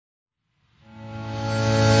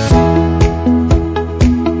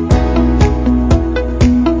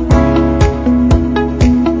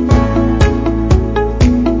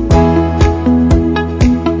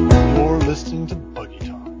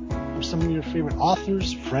favorite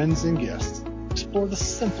authors, friends, and guests explore the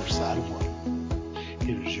simpler side of life.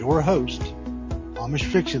 Here's your host, Amish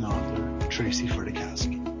fiction author Tracy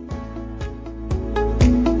Fredikowski.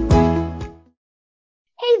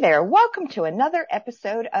 Hey there, welcome to another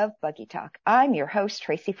episode of Buggy Talk. I'm your host,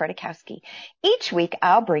 Tracy Fredikowski. Each week,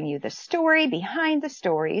 I'll bring you the story behind the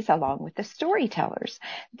stories along with the storytellers.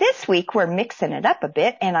 This week, we're mixing it up a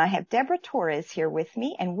bit, and I have Deborah Torres here with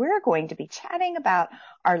me, and we're going to be chatting about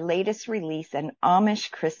our latest release, An Amish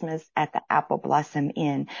Christmas at the Apple Blossom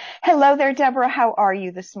Inn. Hello there, Deborah. How are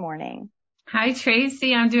you this morning? Hi,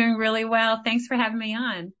 Tracy. I'm doing really well. Thanks for having me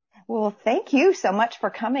on. Well, thank you so much for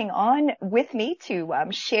coming on with me to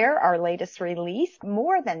share our latest release.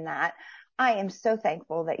 More than that, I am so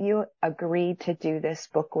thankful that you agreed to do this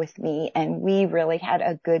book with me, and we really had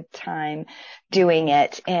a good time doing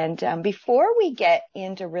it. And before we get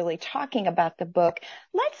into really talking about the book,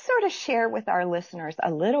 let's sort of share with our listeners a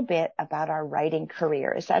little bit about our writing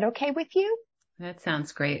career. Is that okay with you? That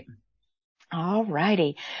sounds great. All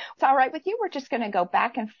righty. It's all right with you. We're just going to go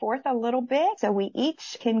back and forth a little bit so we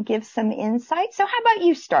each can give some insight. So how about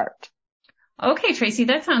you start? Okay, Tracy,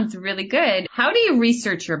 that sounds really good. How do you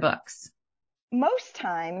research your books? Most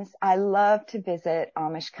times I love to visit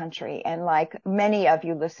Amish country. And like many of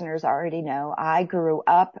you listeners already know, I grew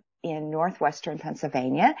up in northwestern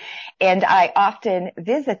Pennsylvania, and I often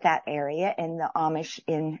visit that area in the Amish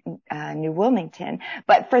in New Wilmington.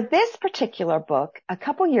 But for this particular book, a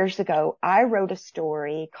couple years ago, I wrote a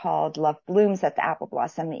story called Love Blooms at the Apple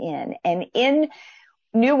Blossom Inn. And in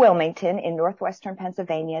New Wilmington in northwestern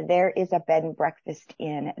Pennsylvania, there is a bed and breakfast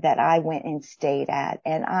inn that I went and stayed at.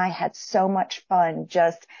 And I had so much fun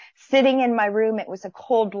just sitting in my room. It was a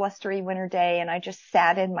cold, blustery winter day, and I just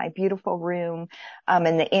sat in my beautiful room.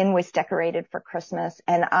 And the inn was decorated for Christmas.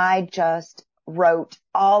 And I just wrote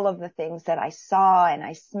all of the things that I saw and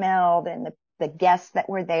I smelled, and the guests that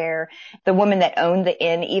were there, the woman that owned the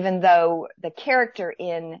inn, even though the character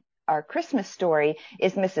in our Christmas story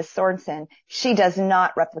is Mrs. Sorensen, she does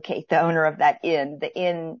not replicate the owner of that inn. The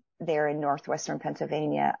inn there in northwestern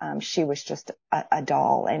Pennsylvania, she was just a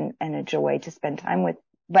doll and a joy to spend time with.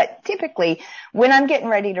 But typically, when I'm getting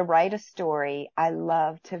ready to write a story, I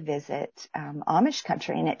love to visit Amish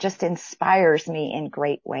country, and it just inspires me in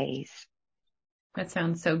great ways. That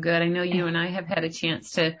sounds so good. I know you and I have had a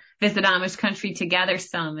chance to visit Amish country together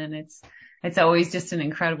some, and it's always just an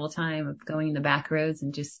incredible time of going in the back roads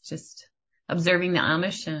and just observing the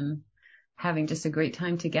Amish and having just a great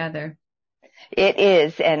time together. It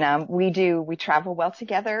is. And we travel well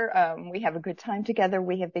together. We have a good time together.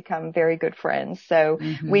 We have become very good friends. So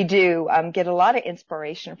we do get a lot of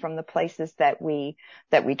inspiration from the places that we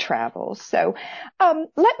travel. So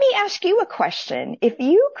let me ask you a question. If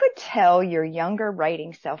you could tell your younger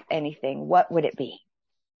writing self anything, what would it be?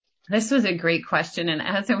 This was a great question. And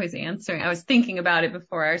as I was answering, I was thinking about it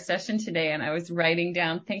before our session today, and I was writing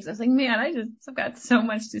down things. I was like, man, I've got so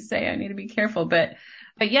much to say. I need to be careful. But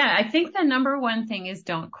yeah, I think the number one thing is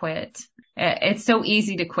don't quit. It's so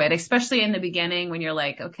easy to quit, especially in the beginning when you're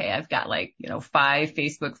like, okay, I've got 5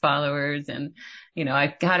 Facebook followers, and,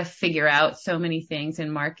 I've got to figure out so many things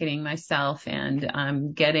in marketing myself, and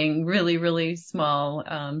I'm getting really, really small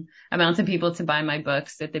amounts of people to buy my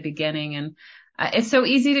books at the beginning. And it's so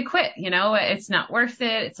easy to quit, it's not worth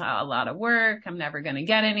it. It's a lot of work. I'm never going to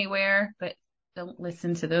get anywhere. But don't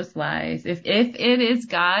listen to those lies. If it is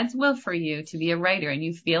God's will for you to be a writer and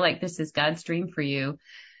you feel like this is God's dream for you,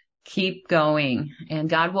 keep going, and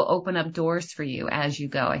God will open up doors for you as you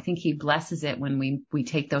go. I think he blesses it when we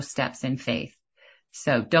take those steps in faith.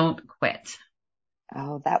 So don't quit.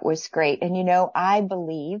 Oh, that was great. And I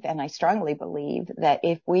believe, and I strongly believe, that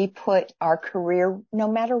if we put our career, no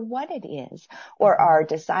matter what it is, or our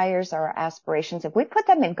desires or our aspirations, if we put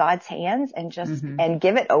them in God's hands and just, and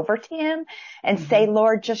give it over to him and say,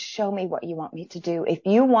 Lord, just show me what you want me to do. If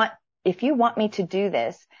you want me to do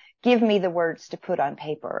this, give me the words to put on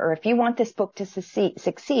paper. Or if you want this book to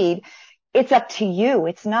succeed, it's up to you.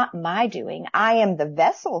 It's not my doing. I am the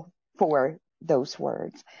vessel for those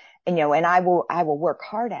words. And I will work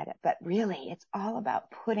hard at it, but really it's all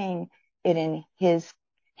about putting it in his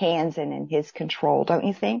hands and in his control. Don't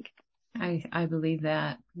you think? I believe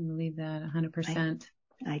that. I believe that 100%.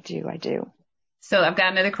 I do. So I've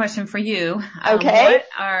got another question for you. Okay. What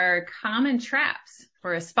are common traps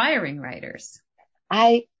for aspiring writers?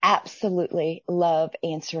 I absolutely love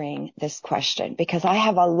answering this question because I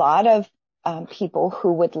have a lot of people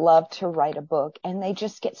who would love to write a book, and they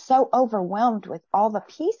just get so overwhelmed with all the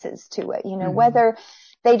pieces to it, whether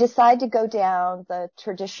they decide to go down the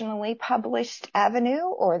traditionally published avenue,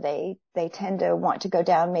 or they tend to want to go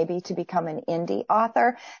down maybe to become an indie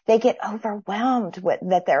author, they get overwhelmed with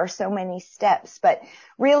that there are so many steps. But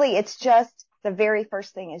really, it's just the very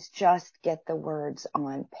first thing is just get the words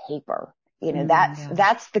on paper.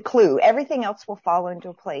 That's the clue. Everything else will fall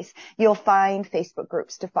into place. You'll find Facebook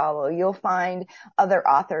groups to follow. You'll find other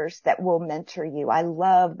authors that will mentor you. I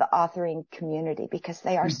love the authoring community because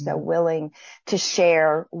they are so willing to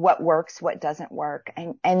share what works, what doesn't work.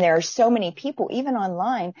 And there are so many people, even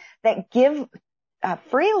online, that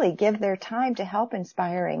freely give their time to help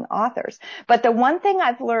inspiring authors. But the one thing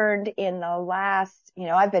I've learned in the last,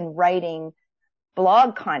 I've been writing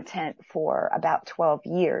blog content for about 12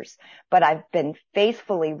 years, but I've been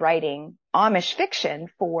faithfully writing Amish fiction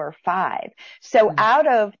for 5. So out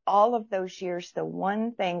of all of those years, the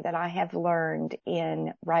one thing that I have learned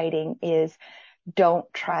in writing is don't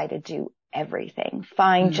try to do everything.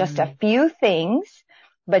 Find just a few things,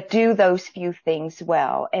 but do those few things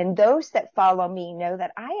well. And those that follow me know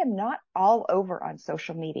that I am not all over on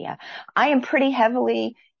social media. I am pretty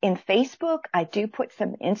heavily in Facebook. I do put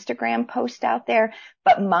some Instagram posts out there,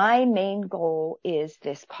 but my main goal is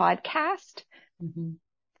this podcast,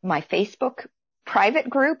 my Facebook private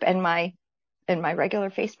group, and my regular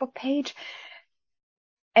Facebook page,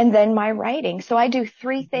 and then my writing. So I do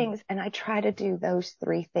 3 things, and I try to do those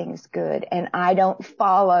 3 things good. And I don't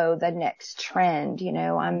follow the next trend.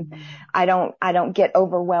 I don't get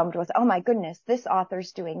overwhelmed with, oh my goodness, this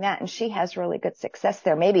author's doing that and she has really good success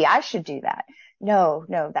there. Maybe I should do that. No,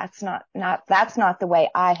 that's not the way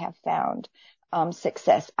I have found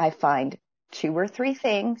success. I find 2 or 3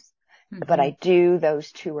 things, but I do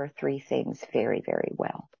those 2 or 3 things very, very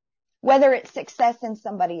well. Whether it's success in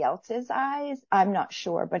somebody else's eyes, I'm not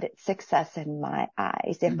sure, but it's success in my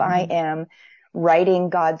eyes. If I am writing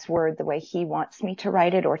God's word the way he wants me to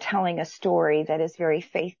write it, or telling a story that is very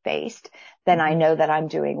faith-based, then I know that I'm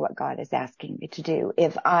doing what God is asking me to do.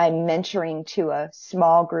 If I'm mentoring to a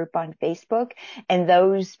small group on Facebook and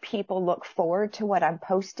those people look forward to what I'm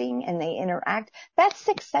posting and they interact, that's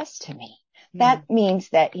success to me. That means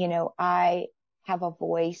that, I have a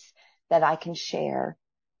voice that I can share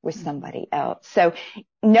with somebody else. So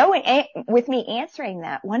with me answering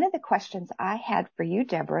that, one of the questions I had for you,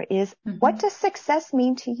 Deborah, is what does success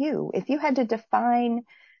mean to you? If you had to define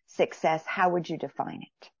success, how would you define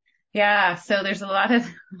it? Yeah. So there's a lot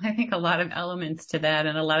of elements to that,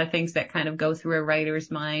 and a lot of things that kind of go through a writer's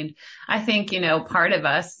mind. I think, part of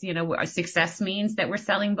us, our success means that we're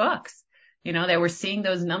selling books, that we're seeing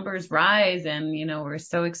those numbers rise, and, we're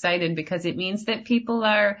so excited because it means that people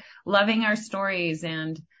are loving our stories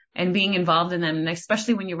and being involved in them. And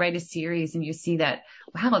especially when you write a series and you see that,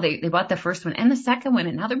 wow, they bought the first one and the second one,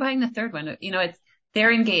 and now they're buying the third one.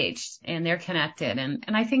 They're engaged and they're connected. And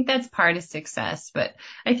I think that's part of success. But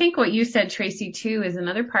I think what you said, Tracy, too, is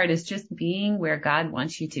another part, is just being where God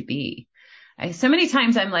wants you to be. So many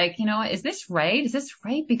times I'm like, is this right? Is this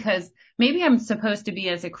right? Because maybe I'm supposed to be,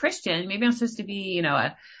 as a Christian, maybe I'm supposed to be,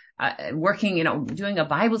 working, doing a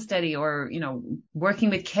Bible study, or, working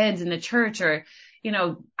with kids in the church, or,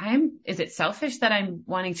 is it selfish that I'm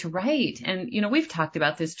wanting to write? And, we've talked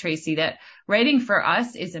about this, Tracy, that writing for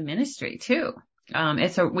us is a ministry too.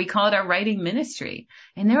 We call it our writing ministry.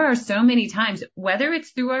 And there are so many times, whether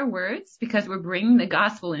it's through our words, because we're bringing the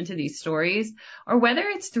gospel into these stories, or whether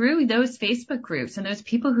it's through those Facebook groups and those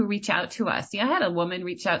people who reach out to us. I had a woman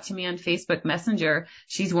reach out to me on Facebook Messenger.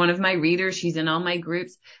 She's one of my readers. She's in all my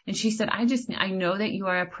groups. And she said, I know that you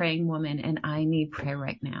are a praying woman and I need prayer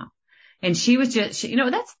right now. And she was just,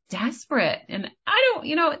 that's desperate. And I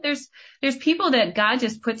don't, there's people that God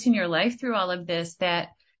just puts in your life through all of this that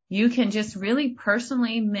you can just really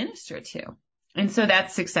personally minister to. And so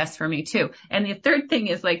that's success for me too. And the third thing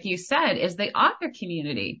is, like you said, is the author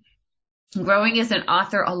community. Growing as an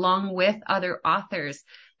author along with other authors.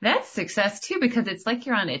 That's success too, because it's like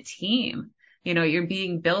you're on a team. You're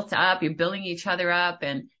being built up, you're building each other up,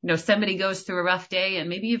 and, somebody goes through a rough day and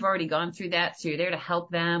maybe you've already gone through that. So you're there to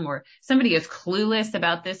help them, or somebody is clueless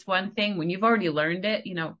about this one thing when you've already learned it,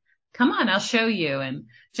 come on, I'll show you. And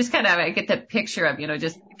just kind of, I get the picture of,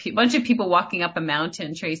 just a bunch of people walking up a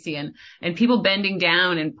mountain, Tracy, and people bending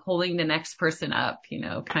down and pulling the next person up,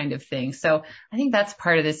 kind of thing. So I think that's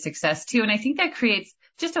part of the success too. And I think that creates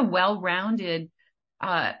just a well-rounded,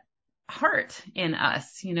 heart in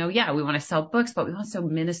us. We want to sell books, but we also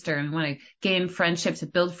minister, and we want to gain friendships,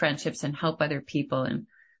 build friendships, and help other people. And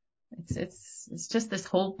it's just this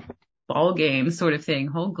whole ball game sort of thing,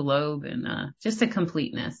 whole globe, and just a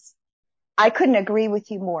completeness. I couldn't agree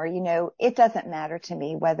with you more. It doesn't matter to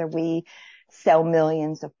me whether we sell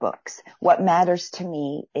millions of books. What matters to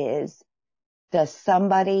me is, does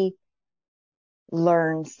somebody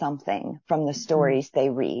learn something from the stories they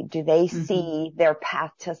read? Do they see their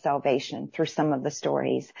path to salvation through some of the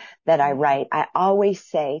stories that I write? I always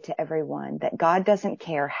say to everyone that God doesn't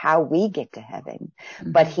care how we get to heaven,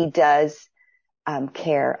 but he does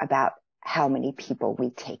care about how many people we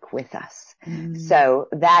take with us. So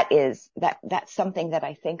that's something that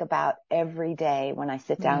I think about every day when I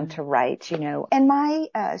sit down to write, and my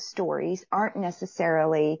stories aren't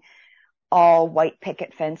necessarily all white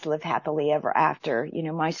picket fence, live happily ever after.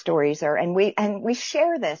 My stories are, and we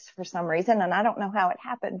share this for some reason, and I don't know how it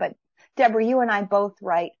happened, but Deborah, you and I both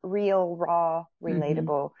write real, raw,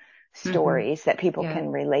 relatable stories that people can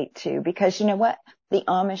relate to, because you know what? The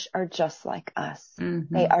Amish are just like us.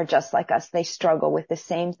 They are just like us. They struggle with the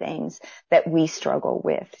same things that we struggle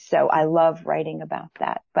with. So I love writing about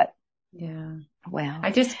that. But yeah. Well,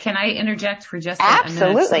 can I interject for just absolutely.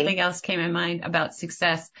 a minute? Something else came in mind about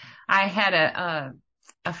success. I had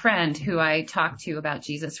a friend who I talked to about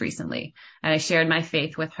Jesus recently, and I shared my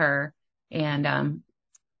faith with her, and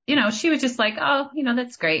she was just like, oh,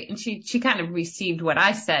 that's great. And she kind of received what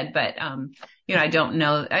I said, but, I don't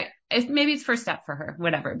know. Maybe it's first step for her,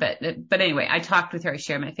 whatever. But anyway, I talked with her. I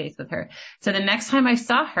shared my faith with her. So the next time I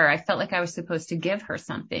saw her, I felt like I was supposed to give her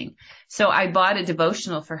something. So I bought a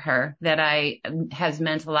devotional for her that has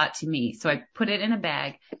meant a lot to me. So I put it in a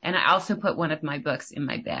bag, and I also put one of my books in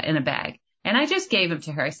a bag. And I just gave them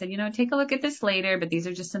to her. I said, take a look at this later, but these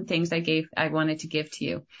are just some things I wanted to give to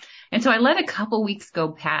you. And so I let a couple weeks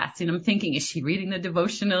go past, and I'm thinking, is she reading the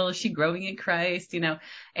devotional? Is she growing in Christ? And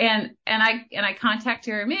I contact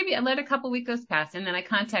her. Maybe I let a couple weeks go past, and then I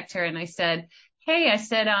contact her and I said, hey,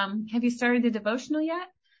 have you started the devotional yet?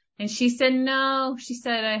 And she said, no. She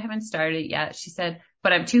said, I haven't started it yet. She said,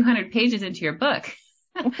 but I'm 200 pages into your book.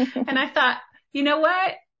 And I thought, you know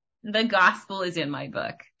what? The gospel is in my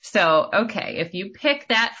book. So, okay, if you pick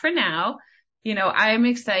that for now, I'm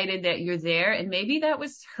excited that you're there. And maybe that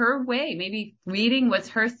was her way. Maybe reading was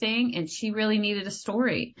her thing, and she really needed a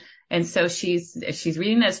story. And so she's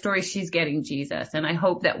reading that story. She's getting Jesus. And I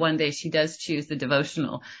hope that one day she does choose the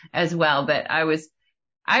devotional as well. But I was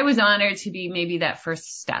honored to be maybe that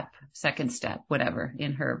first step, second step, whatever,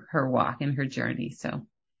 in her walk, in her journey. So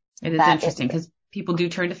it is interesting because people do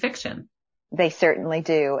turn to fiction. They certainly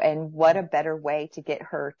do. And what a better way to get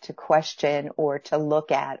her to question or to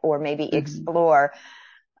look at or maybe explore,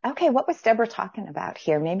 okay, what was Deborah talking about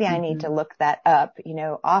here? Maybe I need to look that up.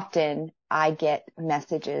 Often I get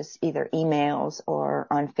messages, either emails or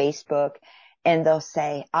on Facebook, and they'll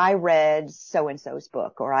say, I read so-and-so's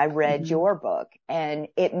book, or I read your book, and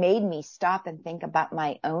it made me stop and think about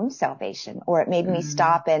my own salvation, or it made me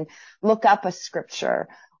stop and look up a scripture,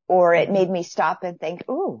 or it made me stop and think,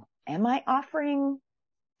 ooh, am I offering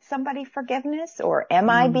somebody forgiveness, or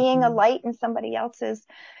am I being a light in somebody else's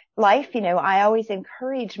life? I always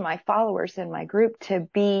encourage my followers in my group to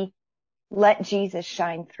let Jesus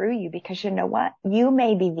shine through you, because you know what? You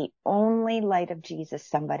may be the only light of Jesus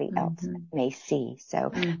somebody else may see.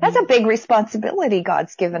 So that's a big responsibility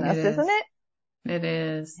God's given us, isn't it? It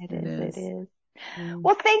is. It is.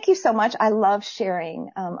 Well, thank you so much. I love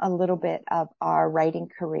sharing a little bit of our writing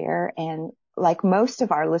career, and like most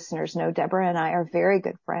of our listeners know, Deborah and I are very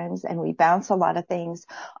good friends, and we bounce a lot of things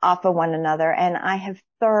off of one another. And I have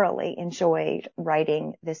thoroughly enjoyed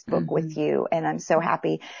writing this book with you. And I'm so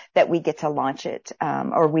happy that we get to launch it,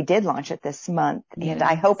 or we did launch it this month. Yes. And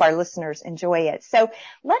I hope our listeners enjoy it. So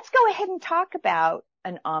let's go ahead and talk about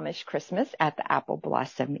An Amish Christmas at the Apple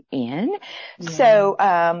Blossom Inn. Yeah. So,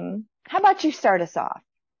 how about you start us off?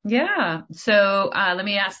 Yeah. So let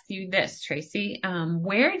me ask you this, Tracy.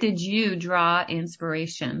 Where did you draw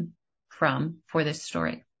inspiration from for this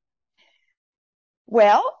story?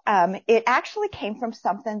 Well, it actually came from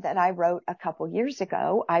something that I wrote a couple years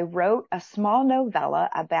ago. I wrote a small novella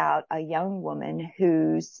about a young woman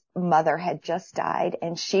whose mother had just died,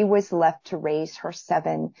 and she was left to raise her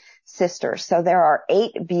 7 sisters. So there are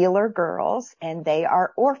 8 Beeler girls, and they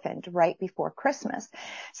are orphaned right before Christmas.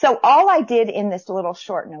 So all I did in this little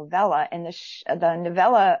short novella, and the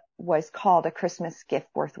novella was called A Christmas Gift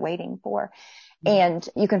Worth Waiting For. And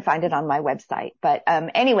you can find it on my website. But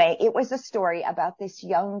anyway, it was a story about this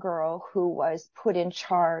young girl who was put in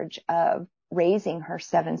charge of raising her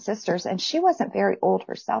 7 sisters. And she wasn't very old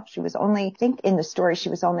herself. She was only, I think in the story, she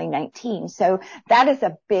was only 19. So that is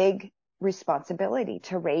a big responsibility,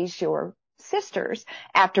 to raise your sisters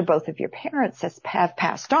after both of your parents have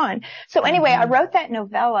passed on. So anyway, I wrote that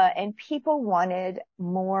novella, and people wanted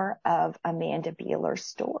more of Amanda Beeler's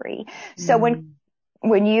story. So when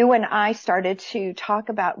when you and I started to talk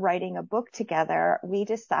about writing a book together, we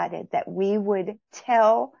decided that we would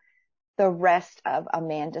tell the rest of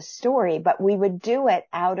Amanda's story, but we would do it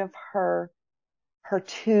out of her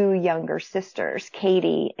two younger sisters,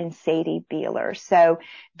 Katie and Sadie Beeler. So,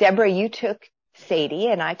 Deborah, you took Sadie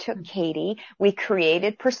and I took Katie. We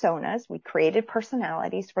created personas. We created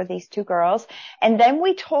personalities for these two girls. And then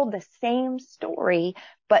we told the same story,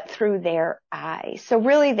 but through their eyes. So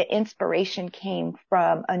really the inspiration came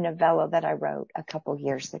from a novella that I wrote a couple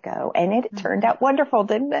years ago. And it turned out wonderful,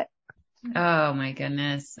 didn't it? Oh my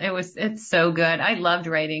goodness. It's so good. I loved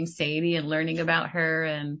writing Sadie and learning about her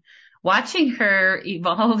and watching her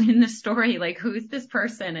evolve in the story. Like, who's this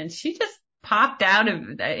person? And she just popped out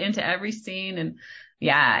into every scene. And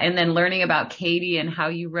yeah. And then learning about Katie and how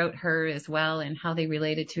you wrote her as well and how they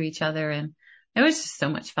related to each other. And it was just so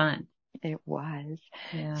much fun. It was.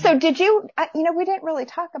 Yeah. So did you, we didn't really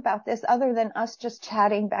talk about this other than us just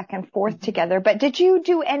chatting back and forth together, but did you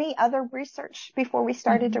do any other research before we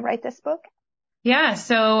started to write this book? Yeah.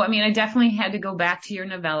 So, I definitely had to go back to your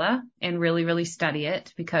novella and really, really study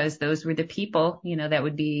it because those were the people, that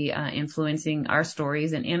would be influencing our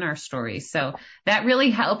stories and in our stories. So that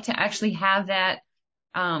really helped to actually have that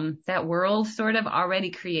world sort of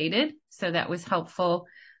already created. So that was helpful.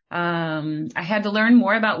 I had to learn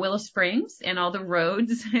more about Willow Springs and all the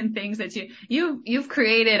roads and things that you've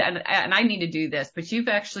created. And I need to do this, but you've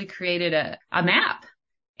actually created a map.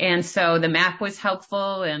 And so the map was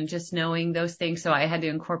helpful and just knowing those things. So I had to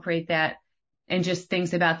incorporate that and just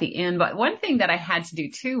things about the inn. But one thing that I had to do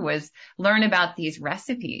too was learn about these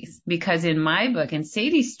recipes because in my book, in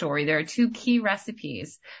Sadie's story, there are two key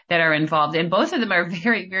recipes that are involved and both of them are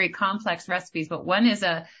very, very complex recipes. But one is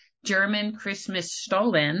a German Christmas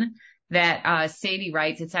Stollen that Sadie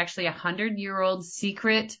writes. It's actually 100-year-old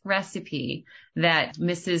secret recipe that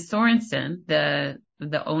Mrs. Sorensen,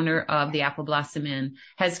 the owner of the Apple Blossom Inn,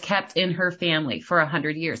 has kept in her family for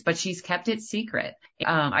 100 years, but she's kept it secret.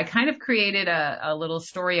 I kind of created a little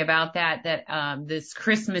story about that this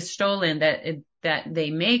Christmas Stollen that they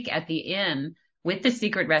make at the inn with the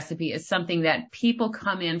secret recipe is something that people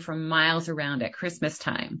come in from miles around at Christmas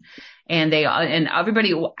time. And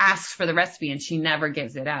everybody asks for the recipe and she never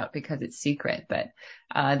gives it out because it's secret. But,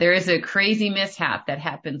 there is a crazy mishap that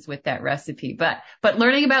happens with that recipe. But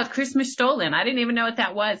learning about Christmas Stollen, I didn't even know what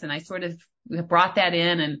that was. And I sort of brought that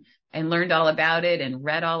in and learned all about it and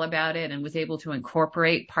read all about it and was able to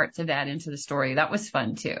incorporate parts of that into the story. That was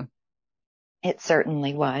fun too. It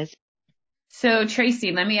certainly was. So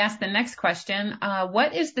Tracy, let me ask the next question.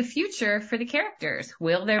 What is the future for the characters?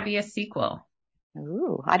 Will there be a sequel?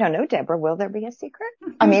 Ooh, I don't know, Deborah. Will there be a secret?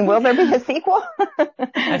 Will there be a sequel?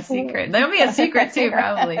 A secret. There'll be a secret too,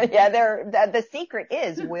 probably. Yeah, the secret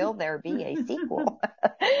is, will there be a sequel?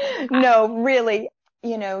 No, really.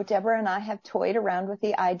 Deborah and I have toyed around with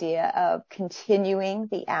the idea of continuing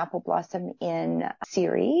the Apple Blossom Inn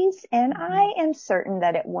series. And I am certain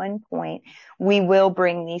that at one point we will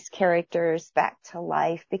bring these characters back to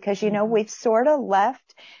life because, we've sort of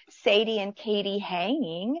left Sadie and Katie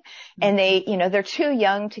hanging and they're too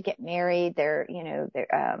young to get married. They're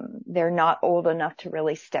not old enough to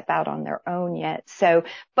really step out on their own yet. So,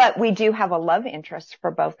 but we do have a love interest for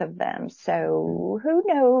both of them. So who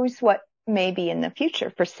knows what maybe in the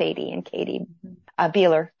future for Sadie and Katie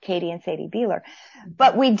Beeler, Katie and Sadie Beeler.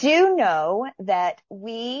 But we do know that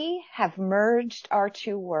we have merged our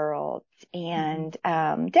two worlds. And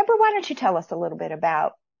Deborah, why don't you tell us a little bit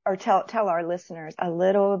about, or tell our listeners a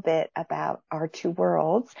little bit about our two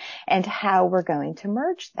worlds and how we're going to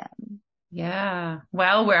merge them. Yeah.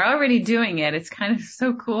 Well, we're already doing it. It's kind of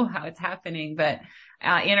so cool how it's happening, but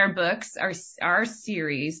in our books, our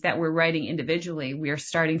series that we're writing individually, we are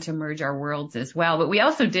starting to merge our worlds as well. But we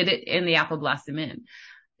also did it in the Apple Blossom Inn.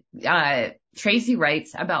 Tracy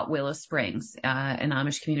writes about Willow Springs, an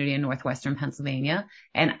Amish community in northwestern Pennsylvania,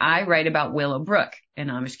 and I write about Willowbrook, an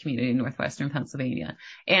Amish community in northwestern Pennsylvania.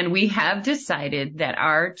 And we have decided that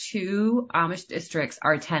our two Amish districts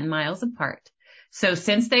are 10 miles apart. So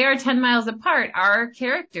since they are 10 miles apart, our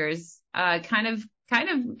characters kind of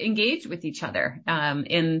engage with each other.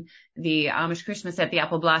 In the Amish Christmas at the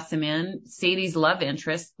Apple Blossom Inn, Sadie's love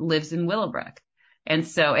interest lives in Willowbrook. And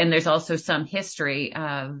there's also some history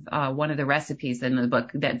of one of the recipes in the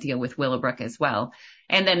book that deal with Willowbrook as well.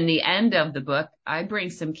 And then in the end of the book, I bring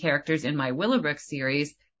some characters in my Willowbrook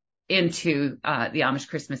series into the Amish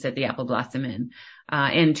Christmas at the Apple Blossom Inn.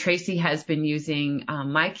 And Tracy has been using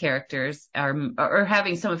my characters or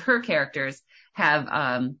having some of her characters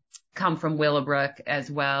have come from Willowbrook as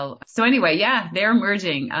well. So anyway, yeah, they're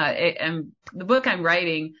merging. And the book I'm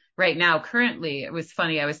writing right now, currently. It was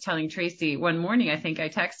funny. I was telling Tracy one morning, I think I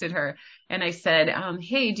texted her and I said,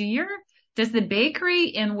 hey, does the bakery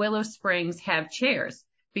in Willow Springs have chairs?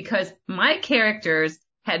 Because my characters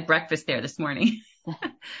had breakfast there this morning.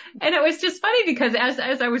 And it was just funny because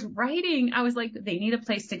as I was writing, I was like, they need a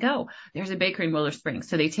place to go. There's a bakery in Willow Springs.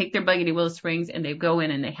 So they take their buggy to Willow Springs and they go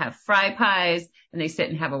in and they have fry pies and they sit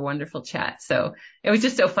and have a wonderful chat. So it was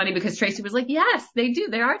just so funny because Tracy was like, yes, they do.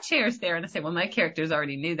 There are chairs there. And I said, well, my characters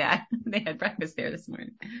already knew that. They had breakfast there this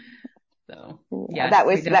morning. So yeah,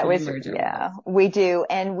 yes, we do.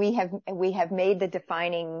 And we have made the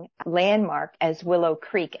defining landmark as Willow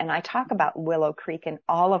Creek. And I talk about Willow Creek in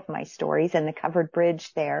all of my stories and the covered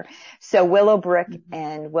bridge there. So Willowbrook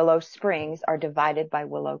and Willow Springs are divided by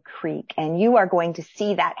Willow Creek. And you are going to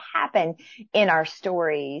see that happen in our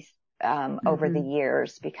stories over the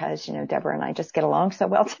years because, Deborah and I just get along so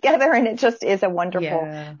well together and it just is a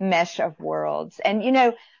wonderful mesh of worlds. And,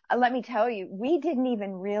 let me tell you, we didn't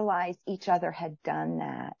even realize each other had done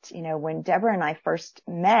that. When Deborah and I first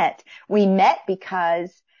met, we met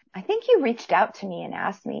because I think you reached out to me and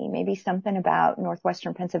asked me maybe something about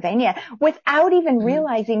Northwestern Pennsylvania without even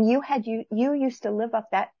realizing you used to live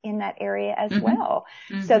in that area as well.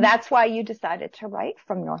 So that's why you decided to write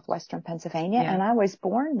from Northwestern Pennsylvania and I was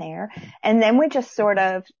born there. And then we just sort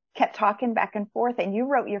of kept talking back and forth and you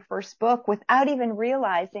wrote your first book without even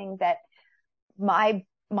realizing that my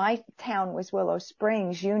town was Willow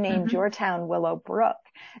Springs. You named your town Willowbrook.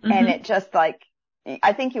 And it just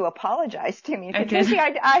I think you apologized to me. You said, Tracy,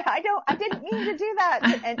 I didn't mean to do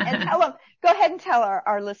that. And tell them, go ahead and tell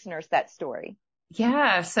our listeners that story.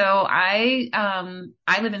 Yeah. So I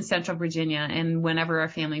live in Central Virginia and whenever our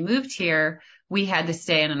family moved here, we had to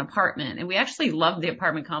stay in an apartment and we actually loved the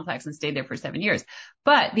apartment complex and stayed there for 7 years.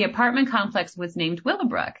 But the apartment complex was named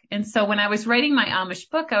Willowbrook. And so when I was writing my Amish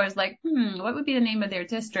book, I was like, what would be the name of their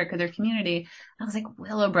district or their community? I was like,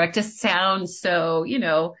 Willowbrook just sounds so,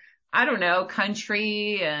 I don't know,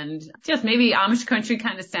 country and just maybe Amish country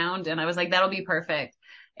kind of sound. And I was like, that'll be perfect.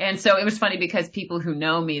 And so it was funny because people who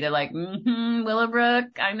know me, they're like,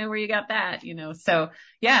 Willowbrook, I know where you got that, So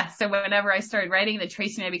yeah. So whenever I started writing that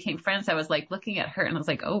Tracy and I became friends, I was like looking at her and I was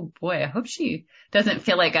like, oh boy, I hope she doesn't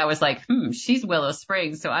feel like I was like, she's Willow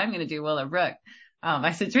Springs. So I'm going to do Willowbrook.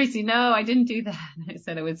 I said, Tracy, no, I didn't do that. I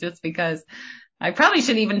said it was just because I probably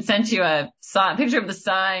should even sent you a picture of the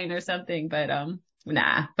sign or something, but,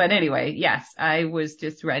 nah. But anyway, yes, I was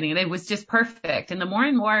just writing and it was just perfect. And the more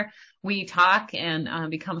and more we talk and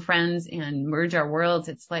become friends and merge our worlds,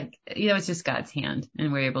 it's like, it's just God's hand.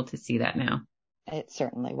 And we're able to see that now. It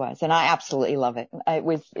certainly was. And I absolutely love it.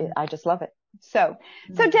 I just love it. So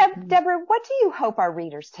Deborah, what do you hope our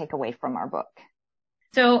readers take away from our book?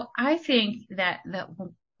 So I think that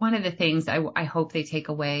one of the things I hope they take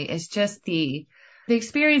away is just the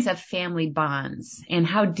experience of family bonds and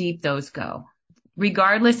how deep those go.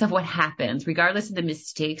 Regardless of what happens, regardless of the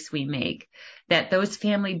mistakes we make, that those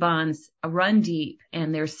family bonds run deep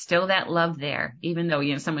and there's still that love there, even though,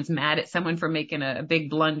 someone's mad at someone for making a big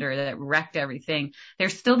blunder that wrecked everything.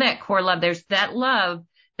 There's still that core love. There's that love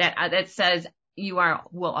that says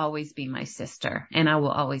will always be my sister and I will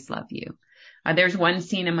always love you. There's one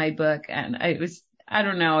scene in my book and I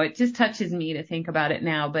don't know, it just touches me to think about it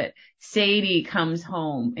now, but Sadie comes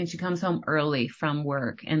home and she comes home early from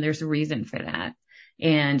work and there's a reason for that.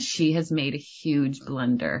 And she has made a huge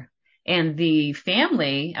blunder. And the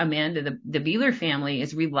family, Amanda, the Beeler family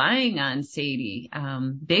is relying on Sadie,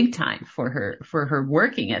 big time for her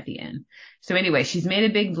working at the inn. So anyway, she's made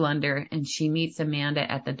a big blunder and she meets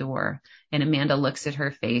Amanda at the door and Amanda looks at her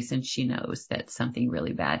face and she knows that something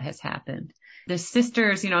really bad has happened. The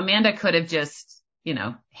sisters, Amanda could have just,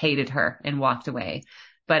 hated her and walked away.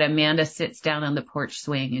 But Amanda sits down on the porch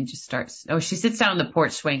swing and just she sits down on the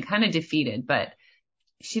porch swing, kind of defeated, but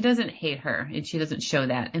she doesn't hate her and she doesn't show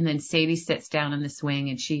that. And then Sadie sits down on the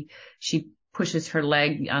swing and she pushes her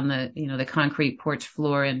leg on the concrete porch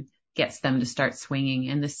floor and gets them to start swinging.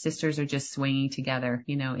 And the sisters are just swinging together,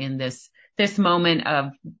 in this moment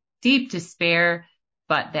of deep despair,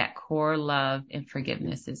 but that core love and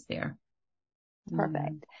forgiveness is there.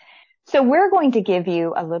 Perfect. So we're going to give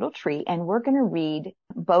you a little treat and we're going to read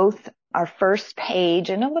both our first page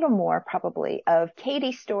and a little more probably of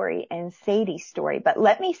Katie's story and Sadie's story. But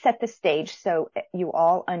let me set the stage so you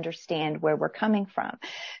all understand where we're coming from.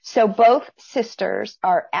 So both sisters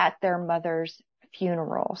are at their mother's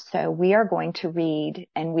funeral. So we are going to read,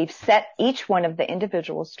 and we've set each one of the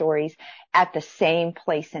individual stories at the same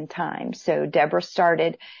place and time. So Deborah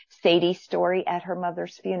started Sadie's story at her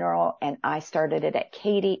mother's funeral, and I've started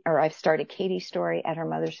Katie's story at her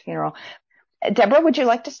mother's funeral. Deborah, would you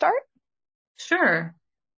like to start? Sure.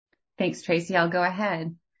 Thanks, Tracy. I'll go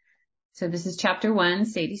ahead. So this is chapter 1,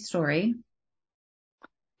 Sadie's story.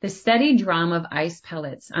 The steady drum of ice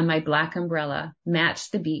pellets on my black umbrella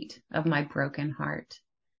matched the beat of my broken heart.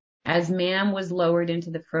 As Mam was lowered into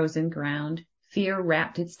the frozen ground, fear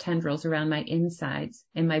wrapped its tendrils around my insides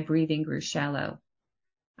and my breathing grew shallow.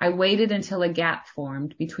 I waited until a gap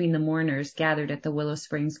formed between the mourners gathered at the Willow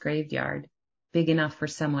Springs graveyard, big enough for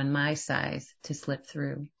someone my size to slip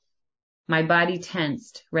through. My body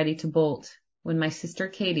tensed, ready to bolt, when my sister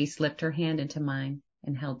Katie slipped her hand into mine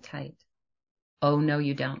and held tight. Oh, no,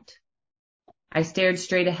 you don't. I stared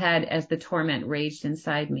straight ahead as the torment raged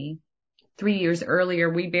inside me. 3 years earlier,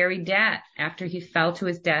 we buried Dad after he fell to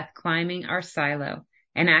his death climbing our silo,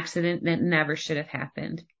 an accident that never should have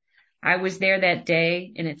happened. I was there that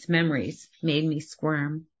day, and its memories made me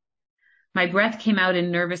squirm. My breath came out in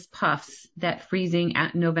nervous puffs that freezing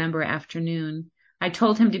November afternoon. I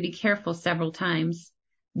told him to be careful several times.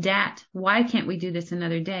 Dad, why can't we do this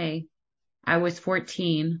another day? I was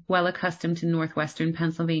 14, well accustomed to northwestern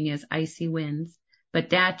Pennsylvania's icy winds, but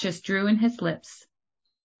Dad just drew in his lips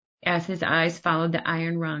as his eyes followed the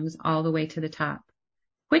iron rungs all the way to the top.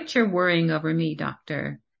 Quit your worrying over me,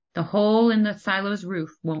 Doctor. The hole in the silo's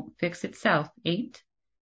roof won't fix itself, ain't?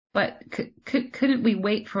 But couldn't we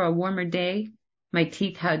wait for a warmer day? My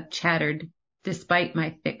teeth had chattered, despite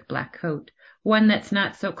my thick black coat. One that's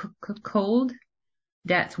not so cold?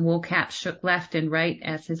 Dad's wool cap shook left and right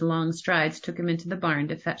as his long strides took him into the barn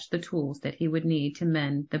to fetch the tools that he would need to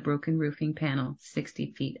mend the broken roofing panel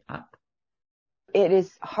 60 feet up. It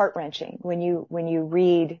is heart-wrenching when you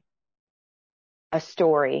read a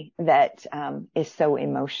story that is so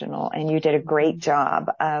emotional, and you did a great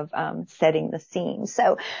job of setting the scene.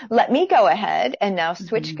 So let me go ahead and now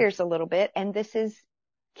switch gears a little bit, and this is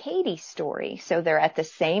Katie's story. So they're at the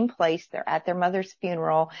same place. They're at their mother's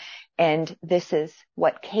funeral, and this is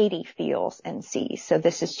what Katie feels and sees. So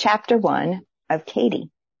this is chapter 1 of Katie.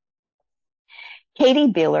 Katie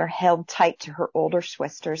Beeler held tight to her older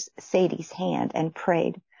sister's, Sadie's, hand and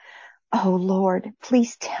prayed, "Oh, Lord,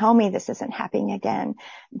 please tell me this isn't happening again.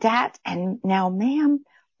 Dad and now Mam,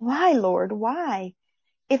 why, Lord, why?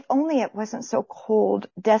 If only it wasn't so cold,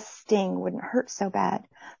 death's sting wouldn't hurt so bad.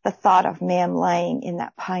 The thought of Mam lying in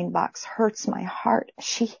that pine box hurts my heart.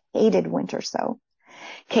 She hated winter so."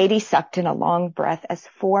 Katie sucked in a long breath as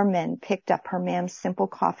 4 men picked up her Mam's simple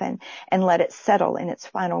coffin and let it settle in its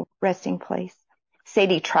final resting place.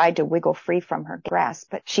 Sadie tried to wiggle free from her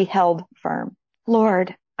grasp, but she held firm.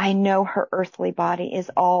 "Lord, I know her earthly body is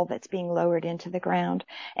all that's being lowered into the ground,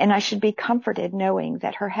 and I should be comforted knowing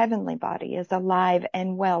that her heavenly body is alive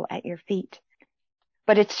and well at your feet.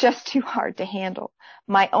 But it's just too hard to handle.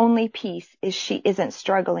 My only peace is she isn't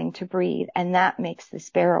struggling to breathe, and that makes this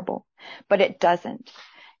bearable. But it doesn't.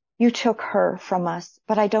 You took her from us,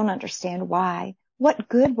 but I don't understand why. What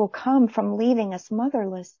good will come from leaving us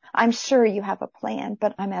motherless? I'm sure you have a plan,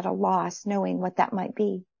 but I'm at a loss knowing what that might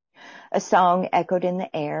be." A song echoed in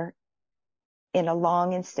the air in a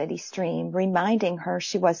long and steady stream, reminding her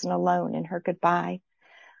she wasn't alone in her goodbye.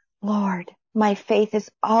 "Lord, my faith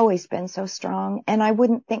has always been so strong, and I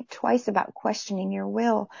wouldn't think twice about questioning your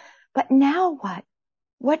will. But now what?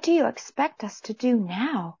 What do you expect us to do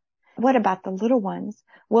now? What about the little ones?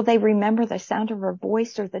 Will they remember the sound of her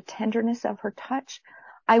voice or the tenderness of her touch?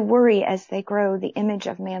 I worry as they grow, the image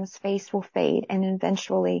of Mam's face will fade and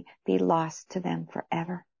eventually be lost to them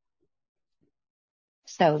forever."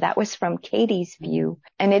 So that was from Katie's view.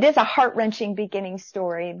 And it is a heart-wrenching beginning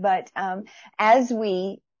story. But as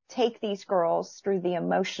we take these girls through the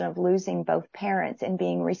emotion of losing both parents and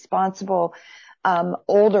being responsible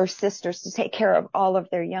older sisters to take care of all of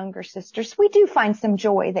their younger sisters, we do find some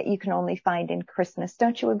joy that you can only find in Christmas.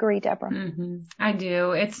 Don't you agree, Deborah? Mm-hmm. I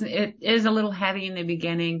do. It is a little heavy in the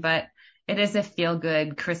beginning, but it is a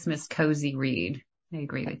feel-good Christmas cozy read. I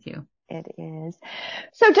agree with you. It is.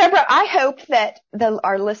 So, Deborah, I hope that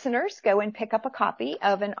our listeners go and pick up a copy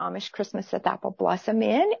of An Amish Christmas at Apple Blossom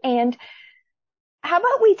Inn. And how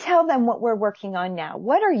about we tell them what we're working on now?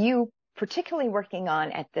 What are you particularly working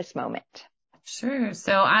on at this moment? Sure.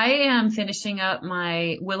 So I am finishing up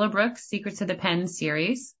my Willowbrook Secrets of the Pen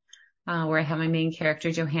series, where I have my main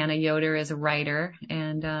character, Johanna Yoder, as a writer.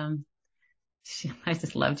 And I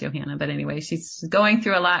just love Johanna. But anyway, she's going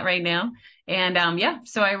through a lot right now. And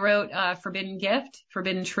so I wrote Forbidden Gift,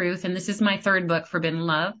 Forbidden Truth, and this is my 3rd book, Forbidden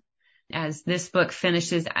Love. As this book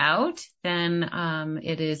finishes out, then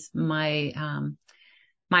it is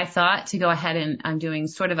my thought to go ahead and I'm doing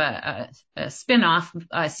sort of a spin-off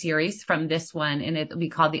series from this one, and it'll be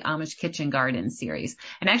called the Amish Kitchen Garden series.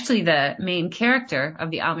 And actually the main character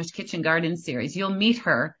of the Amish Kitchen Garden series, you'll meet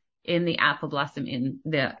her in the Apple Blossom Inn,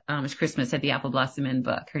 the Amish Christmas at the Apple Blossom Inn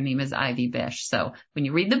book. Her name is Ivy Bish. So when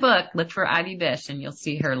you read the book, look for Ivy Bish and you'll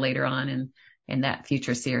see her later on in that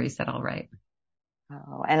future series that I'll write.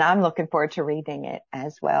 Oh, and I'm looking forward to reading it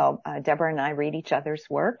as well. Deborah and I read each other's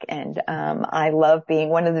work, and I love being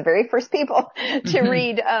one of the very first people to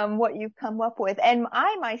read what you've come up with. And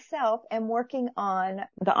I myself am working on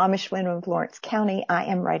the Amish Women of Lawrence County. I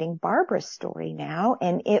am writing Barbara's story now,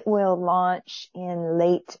 and it will launch in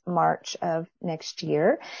late March of next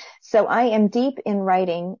year. So I am deep in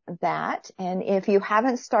writing that. And if you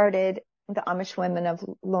haven't started the Amish Women of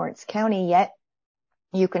Lawrence County yet,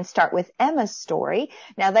 you can start with Emma's story.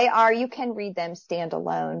 Now you can read them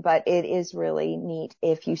standalone, but it is really neat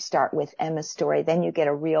if you start with Emma's story. Then you get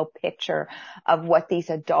a real picture of what these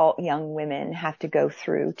adult young women have to go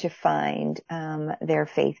through to find their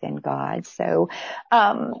faith in God. So,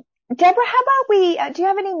 Deborah, how about do you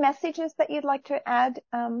have any messages that you'd like to add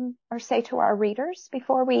or say to our readers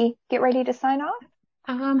before we get ready to sign off?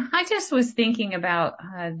 I just was thinking about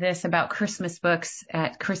about Christmas books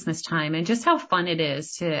at Christmas time and just how fun it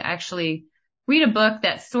is to actually read a book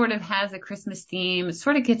that sort of has a Christmas theme. It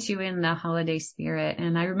sort of gets you in the holiday spirit.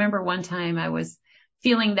 And I remember one time I was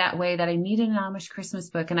feeling that way, that I needed an Amish Christmas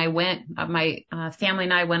book. And I went, my family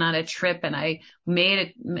and I went on a trip, and I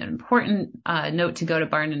made an important note to go to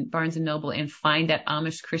Barnes and Noble and find that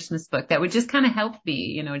Amish Christmas book that would just kind of help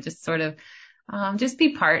me, just sort of just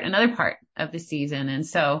be another part of the season. And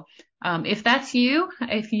so, if that's you,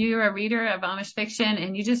 if you're a reader of Amish fiction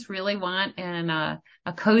and you just really want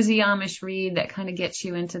a cozy Amish read that kind of gets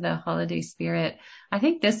you into the holiday spirit, I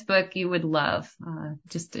think this book you would love.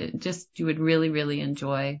 You would really, really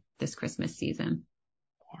enjoy this Christmas season.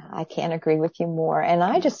 Yeah, I can't agree with you more. And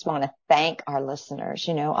I just want to thank our listeners.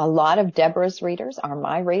 A lot of Deborah's readers are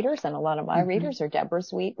my readers, and a lot of my readers are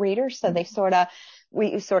Deborah's readers. So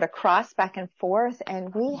we sort of cross back and forth,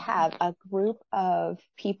 and we have a group of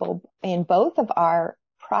people in both of our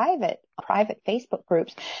private Facebook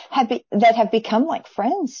groups that have become like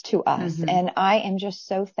friends to us. And I am just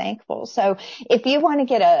so thankful. So if you want to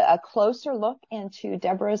get a closer look into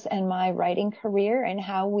Deborah's and my writing career and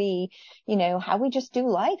how we just do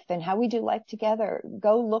life and how we do life together,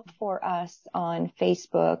 go look for us on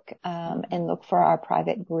Facebook, and look for our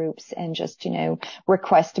private groups and just,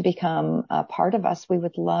 request to become a part of us. We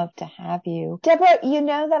would love to have you. Deborah, you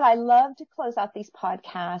know that I love to close out these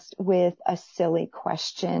podcasts with a silly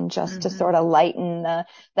question just to sort of lighten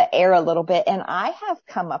the air a little bit. And I have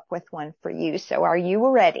come up with one for you. So are you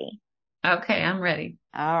ready? Okay, I'm ready.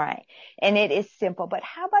 All right. And it is simple, but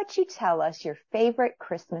how about you tell us your favorite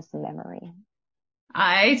Christmas memory?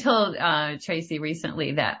 I told Tracy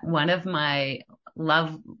recently that one of my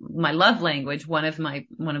love language, one of my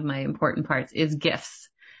important parts is gifts.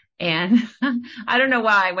 And I don't know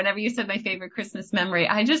why, whenever you said my favorite Christmas memory,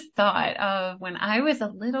 I just thought of when I was a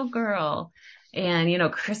little girl,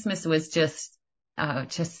 and Christmas was just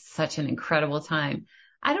such an incredible time.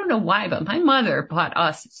 I don't know why, but my mother bought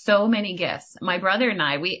us so many gifts. My brother and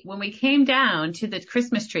I, when we came down to the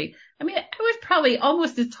Christmas tree, I was probably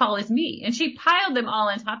almost as tall as me, and she piled them all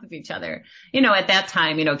on top of each other. At that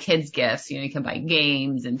time, kids' gifts, you can buy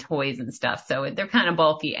games and toys and stuff. So they're kind of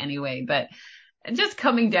bulky anyway, but just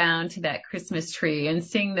coming down to that Christmas tree and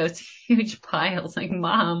seeing those huge piles, like,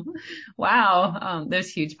 Mom, wow, those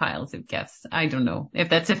huge piles of gifts. I don't know if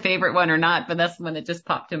that's a favorite one or not, but that's the one that just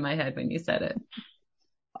popped in my head when you said it.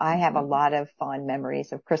 I have a lot of fond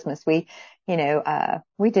memories of Christmas. We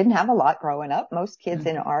didn't have a lot growing up. Most kids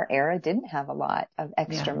in our era didn't have a lot of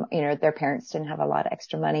extra, their parents didn't have a lot of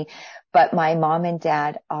extra money, but my mom and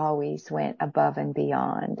dad always went above and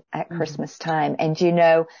beyond at Christmas time. And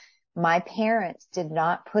my parents did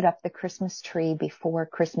not put up the Christmas tree before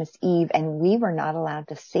Christmas Eve, and we were not allowed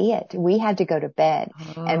to see it. We had to go to bed.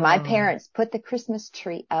 And my parents put the Christmas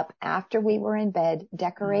tree up after we were in bed,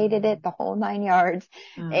 decorated it the whole 9 yards,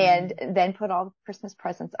 and then put all the Christmas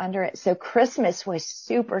presents under it. So Christmas was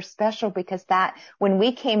super special because when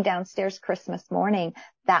we came downstairs Christmas morning,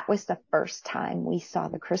 that was the first time we saw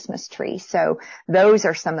the Christmas tree. So those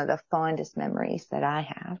are some of the fondest memories that I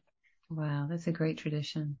have. Wow, that's a great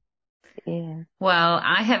tradition. Yeah. Well,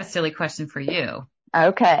 I have a silly question for you.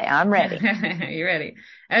 Okay, I'm ready. You ready?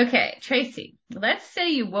 Okay, Tracy, let's say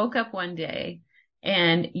you woke up one day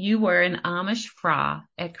and you were an Amish Fra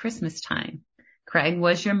at Christmas time. Craig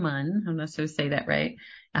was your mun, I'm not sure to say that right,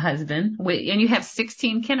 a husband, and you have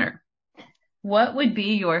 16 kinner. What would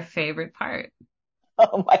be your favorite part?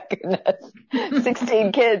 Oh my goodness.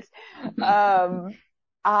 16 kids.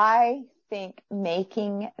 I think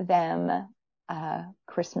making them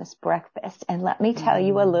Christmas breakfast. And let me tell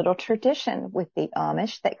you a little tradition with the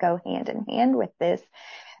Amish that go hand in hand with this,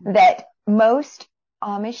 that most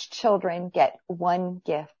Amish children get one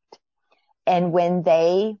gift. And when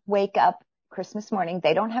they wake up Christmas morning,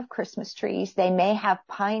 they don't have Christmas trees. They may have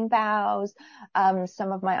pine boughs.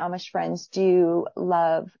 Some of my Amish friends do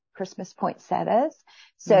love Christmas poinsettias.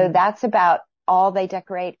 So that's about all they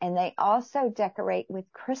decorate. And they also decorate with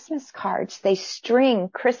Christmas cards. They string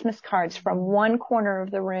Christmas cards from one corner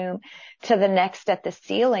of the room to the next at the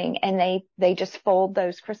ceiling. And they just fold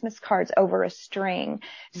those Christmas cards over a string.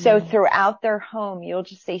 So throughout their home, you'll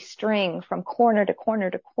just see string from corner to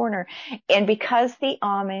corner to corner. And because the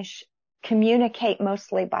Amish communicate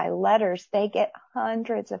mostly by letters, they get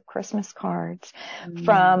hundreds of Christmas cards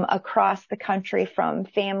from across the country, from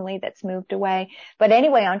family that's moved away. But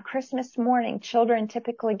anyway, on Christmas morning, children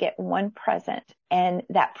typically get one present, and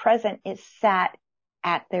that present is sat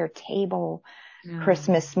at their table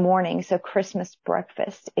Christmas morning. So Christmas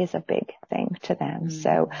breakfast is a big thing to them.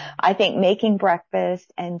 So I think making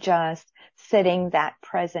breakfast and just sitting that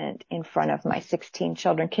present in front of my 16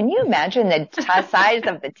 children. Can you imagine the size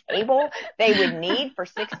of the table they would need for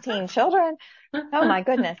 16 children? Oh my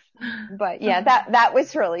goodness. But yeah, that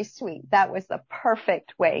was really sweet. That was the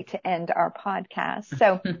perfect way to end our podcast.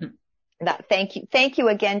 So thank you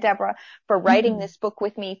again, Deborah, for writing this book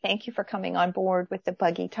with me. Thank you for coming on board with the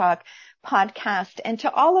Buggy Talk podcast. And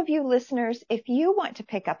to all of you listeners, if you want to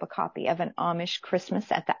pick up a copy of An Amish Christmas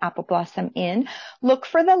at the Apple Blossom Inn, look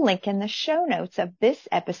for the link in the show notes of this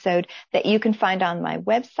episode that you can find on my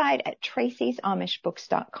website at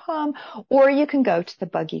tracysamishbooks.com, or you can go to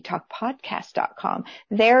thebuggytalkpodcast.com.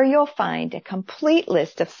 There you'll find a complete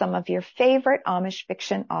list of some of your favorite Amish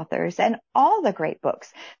fiction authors and all the great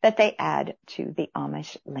books that they add to the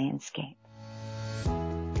Amish landscape.